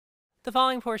The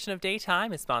following portion of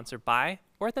Daytime is sponsored by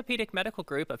Orthopedic Medical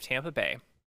Group of Tampa Bay.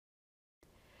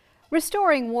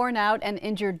 Restoring worn out and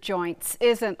injured joints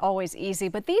isn't always easy,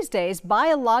 but these days,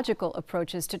 biological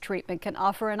approaches to treatment can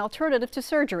offer an alternative to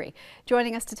surgery.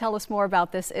 Joining us to tell us more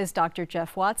about this is Dr.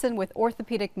 Jeff Watson with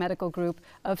Orthopedic Medical Group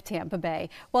of Tampa Bay.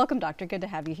 Welcome, Doctor. Good to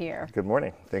have you here. Good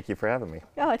morning. Thank you for having me.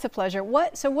 Oh, it's a pleasure.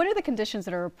 So what are the conditions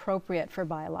that are appropriate for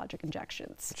biologic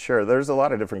injections? Sure. There's a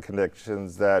lot of different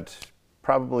conditions that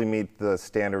probably meet the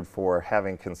standard for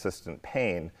having consistent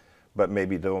pain, but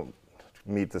maybe don't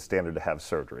meet the standard to have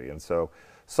surgery. And so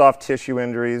soft tissue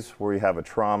injuries where you have a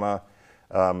trauma,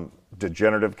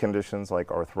 degenerative conditions like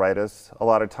arthritis. A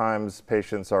lot of times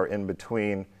patients are in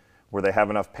between where they have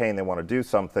enough pain, they want to do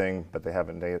something, but they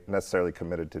haven't necessarily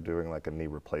committed to doing like a knee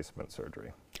replacement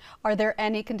surgery. Are there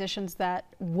any conditions that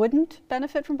wouldn't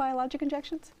benefit from biologic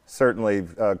injections? Certainly.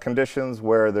 Conditions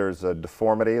where there's a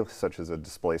deformity, such as a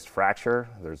displaced fracture,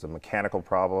 there's a mechanical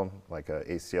problem like a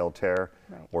ACL tear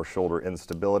or shoulder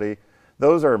instability.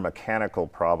 Those are a mechanical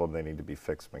problem. They need to be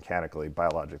fixed mechanically.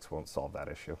 Biologics won't solve that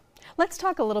issue. Let's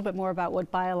talk a little bit more about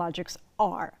what biologics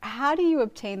are. How do you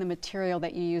obtain the material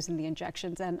that you use in the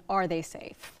injections, and are they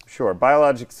safe? Sure.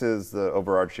 Biologics is the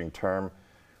overarching term,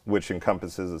 which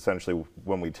encompasses essentially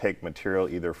when we take material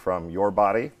either from your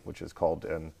body, which is called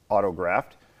an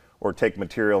autograft, or take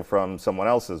material from someone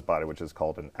else's body, which is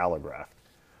called an allograft.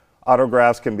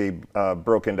 Autografts can be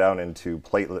broken down into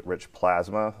platelet-rich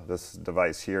plasma. This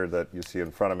device here that you see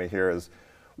in front of me here is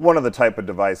one of the type of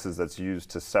devices that's used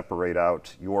to separate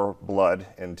out your blood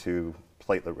into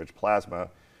platelet-rich plasma,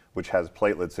 which has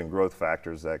platelets and growth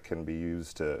factors that can be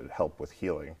used to help with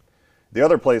healing. The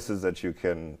other places that you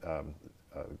can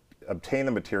obtain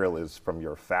the material is from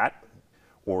your fat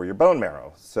or your bone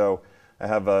marrow. So I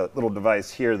have a little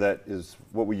device here that is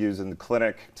what we use in the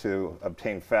clinic to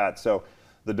obtain fat. So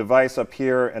the device up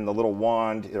here and the little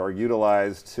wand are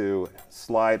utilized to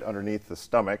slide underneath the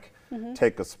stomach,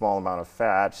 take a small amount of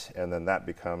fat, and then that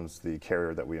becomes the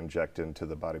carrier that we inject into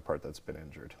the body part that's been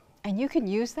injured. And you can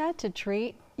use that to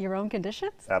treat your own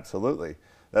conditions? Absolutely.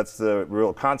 That's the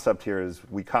real concept here, is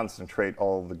we concentrate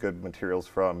all the good materials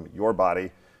from your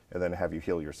body and then have you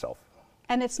heal yourself.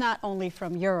 And it's not only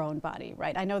from your own body,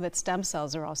 right? I know that stem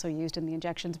cells are also used in the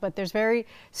injections, but there's very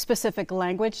specific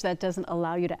language that doesn't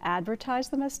allow you to advertise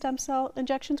them as stem cell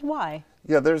injections. Why?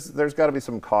 Yeah, there's got to be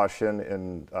some caution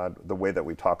in the way that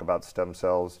we talk about stem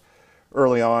cells.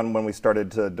 Early on, when we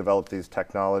started to develop these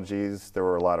technologies, there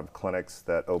were a lot of clinics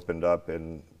that opened up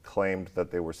and claimed that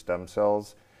they were stem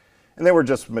cells. And they were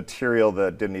just material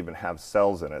that didn't even have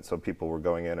cells in it. So people were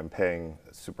going in and paying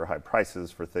super high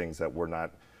prices for things that were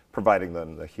not providing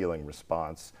them the healing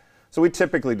response. So we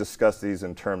typically discuss these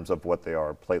in terms of what they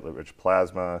are: platelet-rich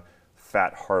plasma,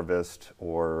 fat harvest,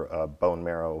 or bone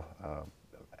marrow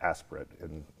aspirate.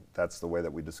 And that's the way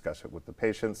that we discuss it with the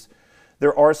patients.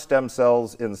 There are stem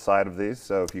cells inside of these,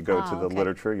 so if you go to the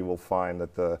literature, you will find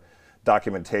that the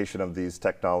documentation of these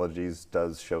technologies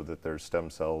does show that there's stem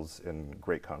cells in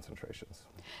great concentrations.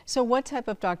 So what type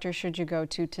of doctor should you go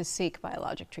to seek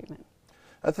biologic treatment?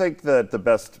 I think that the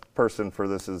best person for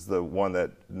this is the one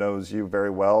that knows you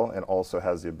very well and also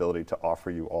has the ability to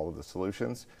offer you all of the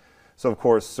solutions. So of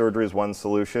course, surgery is one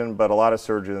solution, but a lot of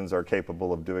surgeons are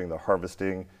capable of doing the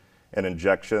harvesting and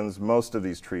injections. Most of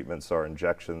these treatments are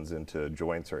injections into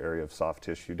joints or area of soft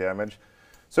tissue damage.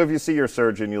 So if you see your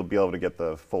surgeon, you'll be able to get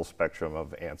the full spectrum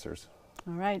of answers.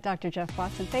 All right, Dr. Jeff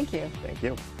Watson, thank you. Thank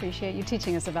you. Appreciate you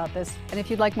teaching us about this. And if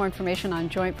you'd like more information on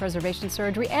joint preservation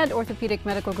surgery and Orthopedic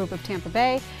Medical Group of Tampa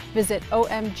Bay, visit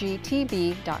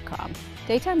omgtb.com.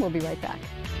 Daytime, we'll be right back.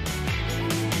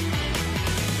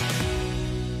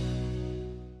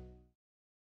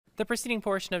 The preceding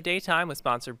portion of Daytime was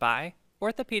sponsored by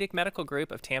Orthopedic Medical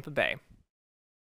Group of Tampa Bay.